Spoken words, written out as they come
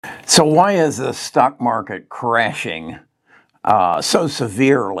So why is the stock market crashing so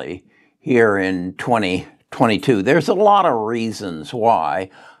severely here in 2022? There's a lot of reasons why.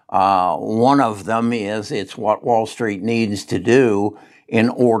 One of them is it's what Wall Street needs to do in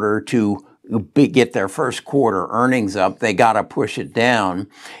order to get their first quarter earnings up. They got to push it down.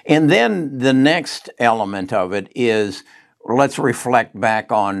 And then the next element of it is, let's reflect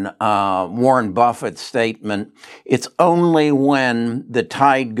back on Warren Buffett's statement. It's only when the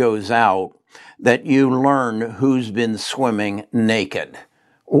tide goes out that you learn who's been swimming naked.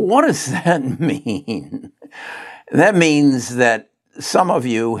 What does that mean? That means that some of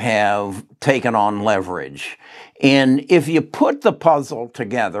you have taken on leverage. And if you put the puzzle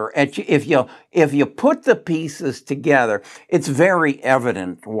together, if you put the pieces together, it's very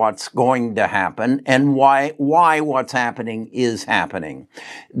evident what's going to happen and why what's happening is happening.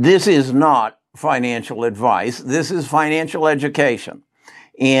 This is not financial advice. This is financial education.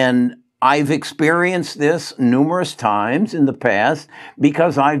 And I've experienced this numerous times in the past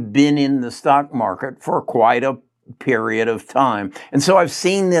because I've been in the stock market for quite a period of time. And so I've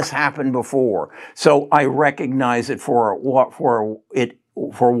seen this happen before. So I recognize it for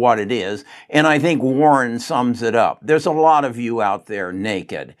what it is. And I think Warren sums it up. There's a lot of you out there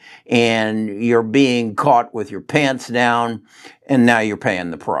naked and you're being caught with your pants down and now you're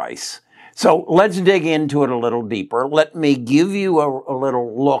paying the price. So let's dig into it a little deeper. Let me give you a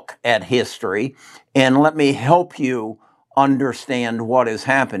little look at history and let me help you understand what is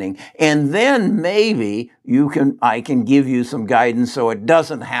happening. And then maybe I can give you some guidance so it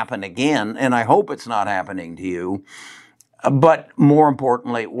doesn't happen again. And I hope it's not happening to you. But more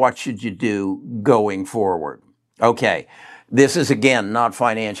importantly, what should you do going forward? Okay. This is again, not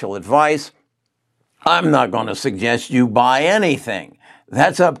financial advice. I'm not going to suggest you buy anything.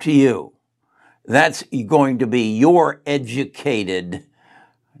 That's up to you. That's going to be your educated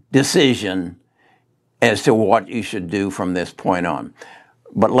decision as to what you should do from this point on.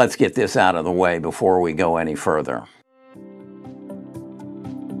 But let's get this out of the way before we go any further.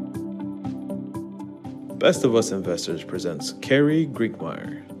 Best of Us Investors presents Kerry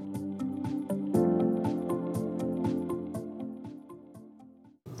Griegmeier.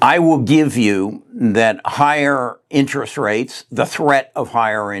 I will give you that higher interest rates, the threat of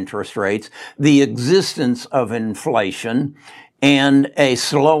higher interest rates, the existence of inflation, and a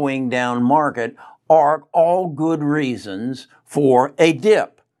slowing down market are all good reasons for a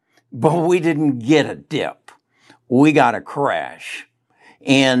dip. But we didn't get a dip. We got a crash.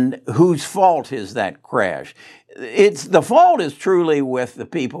 And whose fault is that crash? The fault is truly with the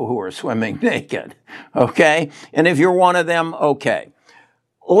people who are swimming naked. Okay? And if you're one of them, okay.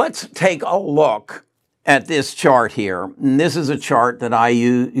 Let's take a look at this chart here. And this is a chart that I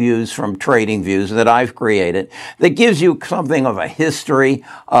use from TradingViews that I've created that gives you something of a history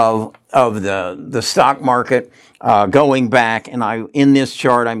of the stock market going back. And in this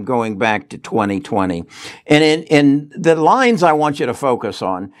chart, I'm going back to 2020. And in the lines I want you to focus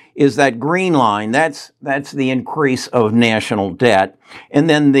on is that green line. That's the increase of national debt. And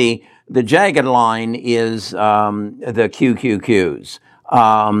then the jagged line is the QQQs.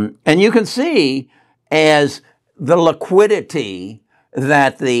 And you can see as the liquidity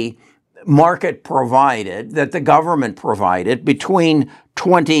that the market provided, that the government provided between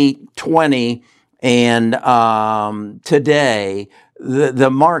 2020 and today, the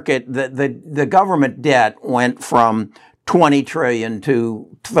market, the government debt went from 20 trillion to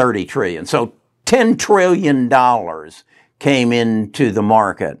 30 trillion. So $10 trillion came into the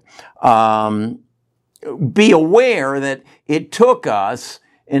market. Be aware that it took us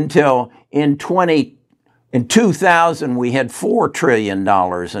until in 2000, we had $4 trillion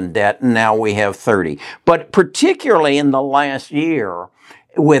in debt, and now we have 30. But particularly in the last year,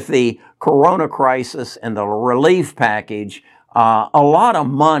 with the corona crisis and the relief package, a lot of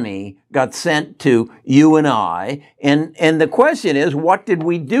money got sent to you and I. And the question is, what did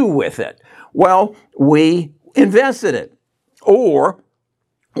we do with it? Well, we invested it. Or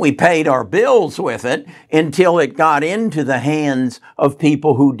we paid our bills with it until it got into the hands of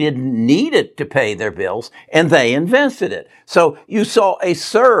people who didn't need it to pay their bills, and they invested it. So you saw a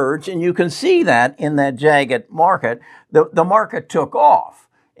surge, and you can see that in that jagged market. The market took off,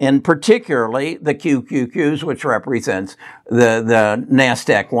 and particularly the QQQs, which represents the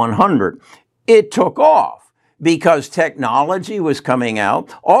NASDAQ 100. It took off because technology was coming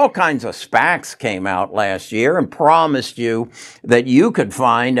out. All kinds of SPACs came out last year and promised you that you could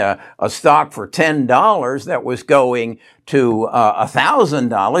find a stock for $10 that was going to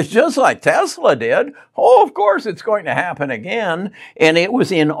 $1,000, just like Tesla did. Oh, of course, it's going to happen again. And it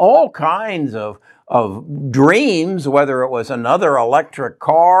was in all kinds of of dreams, whether it was another electric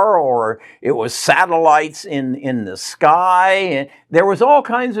car or it was satellites in the sky. And there was all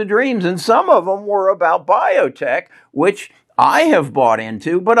kinds of dreams, and some of them were about biotech, which I have bought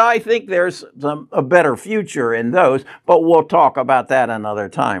into, but I think there's a better future in those, but we'll talk about that another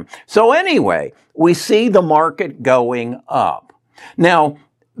time. So anyway, we see the market going up. Now,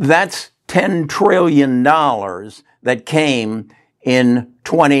 that's $10 trillion that came in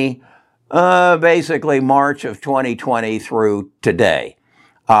basically March of 2020 through today.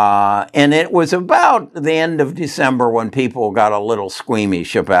 And it was about the end of December when people got a little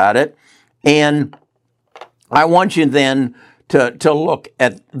squeamish about it. And I want you then to look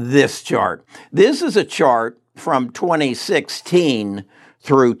at this chart. This is a chart from 2016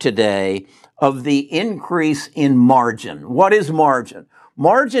 through today of the increase in margin. What is margin?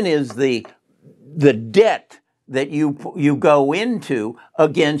 Margin is the debt that you go into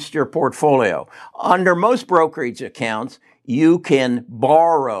against your portfolio. Under most brokerage accounts, you can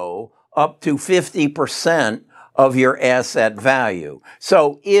borrow up to 50% of your asset value.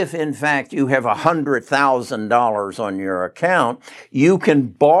 So if in fact you have $100,000 on your account, you can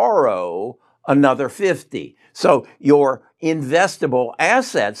borrow another 50. So your investable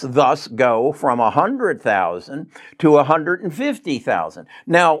assets thus go from 100,000 to 150,000.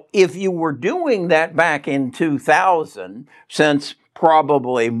 Now, if you were doing that back in 2000, since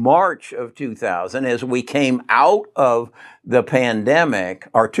probably March of 2000, as we came out of the pandemic,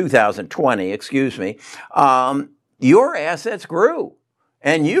 or 2020, excuse me, your assets grew,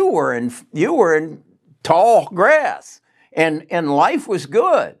 and you were in tall grass, and life was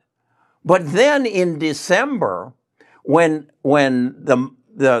good. But then in December, when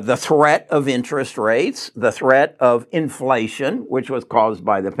the threat of interest rates, the threat of inflation, which was caused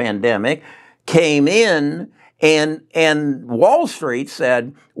by the pandemic, came in, and Wall Street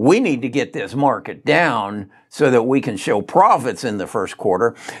said, we need to get this market down so that we can show profits in the first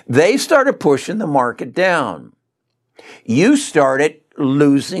quarter, they started pushing the market down. You started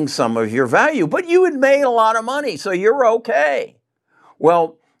losing some of your value, but you had made a lot of money, so you're okay.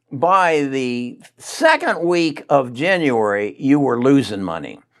 Well, by the second week of January, you were losing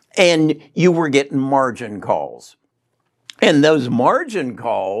money, and you were getting margin calls. And those margin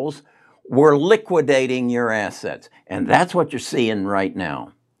calls were liquidating your assets. And that's what you're seeing right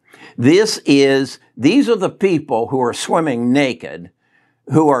now. These are the people who are swimming naked,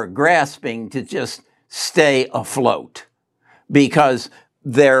 who are grasping to just stay afloat because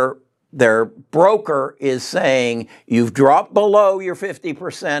their broker is saying, you've dropped below your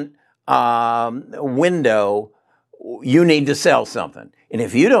 50% window, you need to sell something. And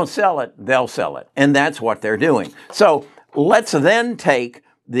if you don't sell it, they'll sell it. And that's what they're doing. So let's then take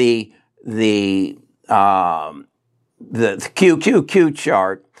the QQQ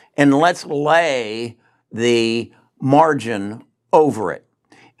chart and let's lay the margin over it.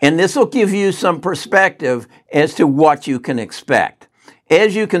 And this will give you some perspective as to what you can expect.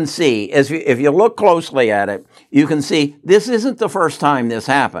 As you can see, if you look closely at it, you can see this isn't the first time this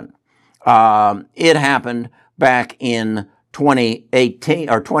happened. It happened back in 2018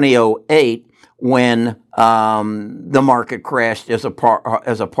 or 2008 when the market crashed as a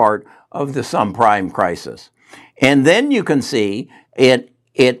part of the subprime crisis. And then you can see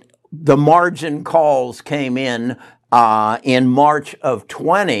the margin calls came in March of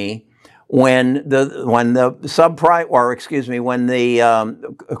 20 when the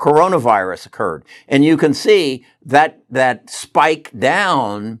coronavirus occurred. And you can see that spike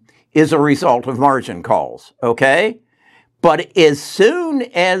down is a result of margin calls, okay? But as soon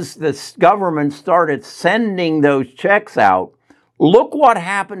as the government started sending those checks out, look what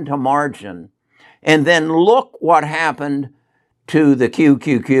happened to margin, and then look what happened to the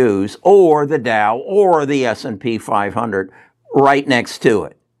QQQs or the Dow or the S&P 500 right next to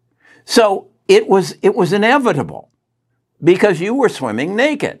it. So it was inevitable because you were swimming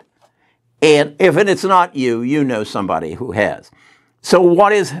naked. And if it's not you, you know somebody who has. So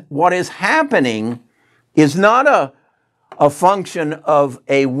what is happening is not a function of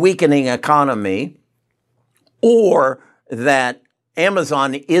a weakening economy or that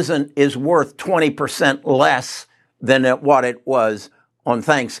Amazon is worth 20% less than what it was on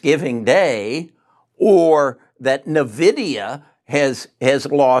Thanksgiving Day, or that NVIDIA has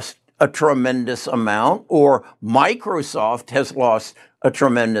lost a tremendous amount, or Microsoft has lost a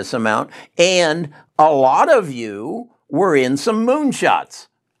tremendous amount, and a lot of you were in some moonshots.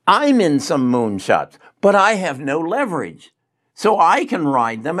 I'm in some moonshots, but I have no leverage, so I can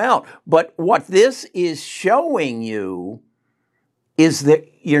ride them out. But what this is showing you is that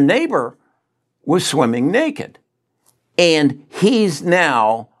your neighbor was swimming naked, and he's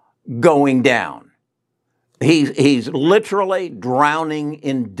now going down. He's literally drowning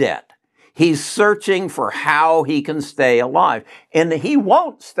in debt. He's searching for how he can stay alive. And he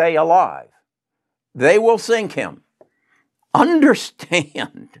won't stay alive. They will sink him.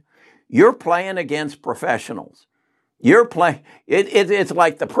 Understand, you're playing against professionals. It's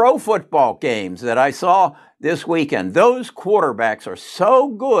like the pro football games that I saw this weekend. Those quarterbacks are so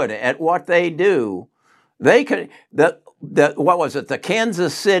good at what they do. They could, what was it? The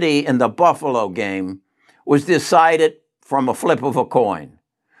Kansas City and the Buffalo game was decided from a flip of a coin.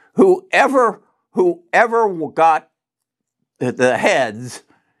 Whoever got the heads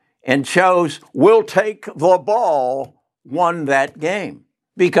and chose, we'll take the ball, won that game.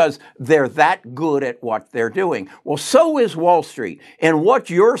 Because they're that good at what they're doing. Well, so is Wall Street. And what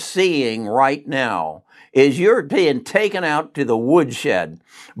you're seeing right now is you're being taken out to the woodshed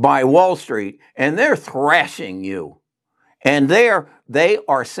by Wall Street, and they're thrashing you. And they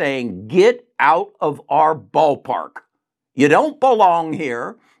are saying, get out of our ballpark. You don't belong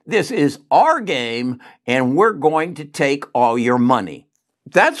here. This is our game, and we're going to take all your money.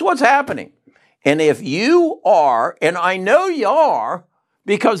 That's what's happening. And if you are, and I know you are,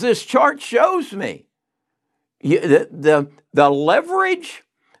 because this chart shows me, the leverage,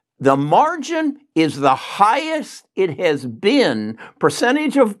 the margin is the highest it has been.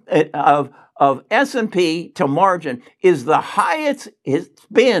 Percentage of S&P to margin is the highest it's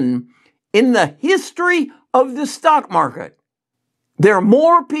been in the history of the stock market. There are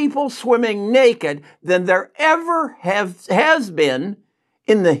more people swimming naked than there ever has been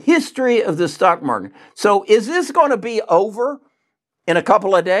in the history of the stock market. So is this going to be over in a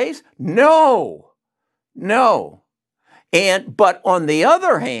couple of days? No. But on the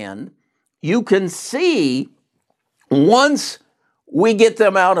other hand, you can see once we get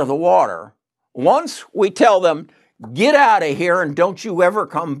them out of the water, once we tell them, get out of here and don't you ever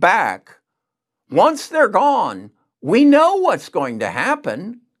come back, once they're gone, we know what's going to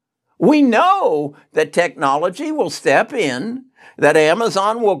happen. We know that technology will step in, that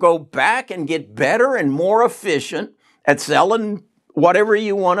Amazon will go back and get better and more efficient at selling whatever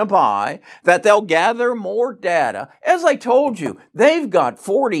you want to buy, that they'll gather more data. As I told you, they've got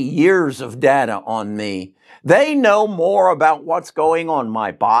 40 years of data on me. They know more about what's going on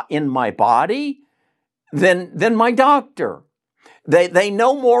in my body than my doctor. They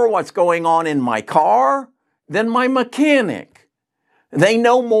know more what's going on in my car than my mechanic. They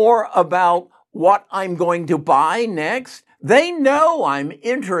know more about what I'm going to buy next. They know I'm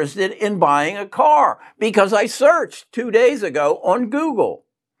interested in buying a car because I searched 2 days ago on Google.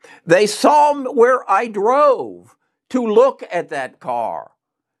 They saw where I drove to look at that car.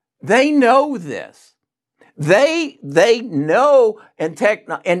 They know this. They know,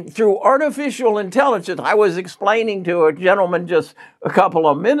 and through artificial intelligence, I was explaining to a gentleman just a couple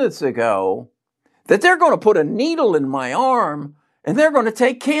of minutes ago that they're going to put a needle in my arm and they're going to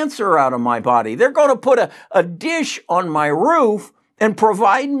take cancer out of my body. They're going to put a dish on my roof and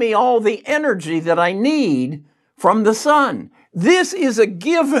provide me all the energy that I need from the sun. This is a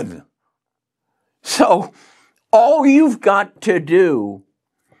given. So all you've got to do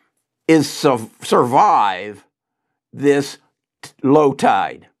is survive this low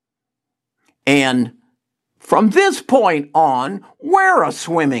tide. And from this point on, wear a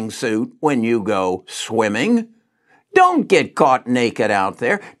swimming suit when you go swimming. Don't get caught naked out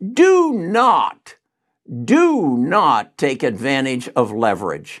there. Do not take advantage of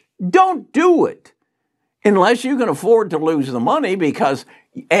leverage. Don't do it unless you can afford to lose the money, because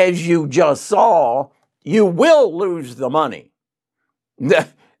as you just saw, you will lose the money.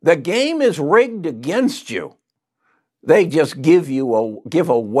 The game is rigged against you. They just give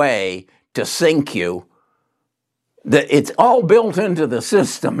a way to sink you. It's all built into the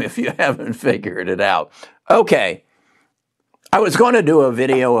system if you haven't figured it out. Okay. I was going to do a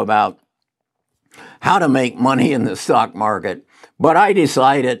video about how to make money in the stock market, but I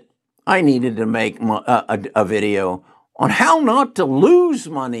decided I needed to make a video on how not to lose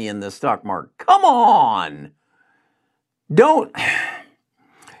money in the stock market. Come on. Don't.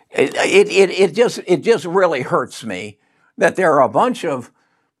 It just really hurts me that there are a bunch of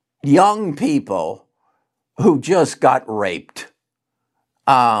young people who just got raped.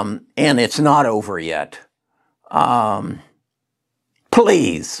 And it's not over yet.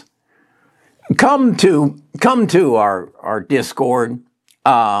 Please come to our Discord.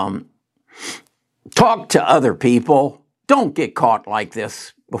 Talk to other people. Don't get caught like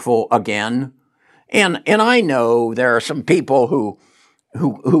this before again. And I know there are some people who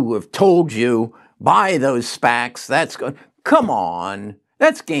have told you buy those SPACs. That's good. Come on,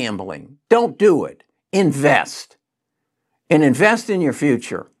 that's gambling. Don't do it. Invest, and invest in your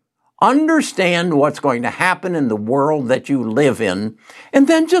future. Understand what's going to happen in the world that you live in, and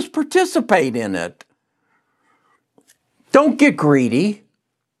then just participate in it. Don't get greedy.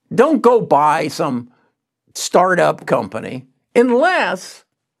 Don't go buy some startup company unless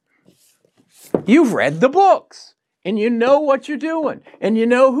you've read the books and you know what you're doing and you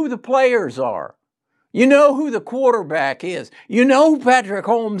know who the players are. You know who the quarterback is. You know who Patrick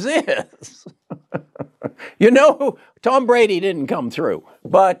Holmes is. You know who Tom Brady didn't come through.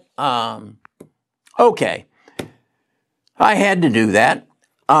 But, okay. I had to do that.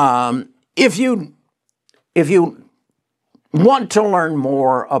 If you want to learn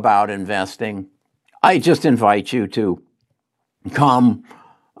more about investing, I just invite you to come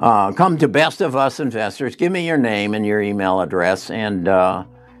to Best of Us Investors. Give me your name and your email address, and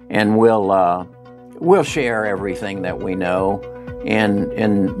we'll share everything that we know.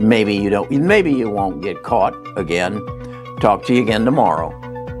 And maybe you won't get caught again. Talk to you again tomorrow.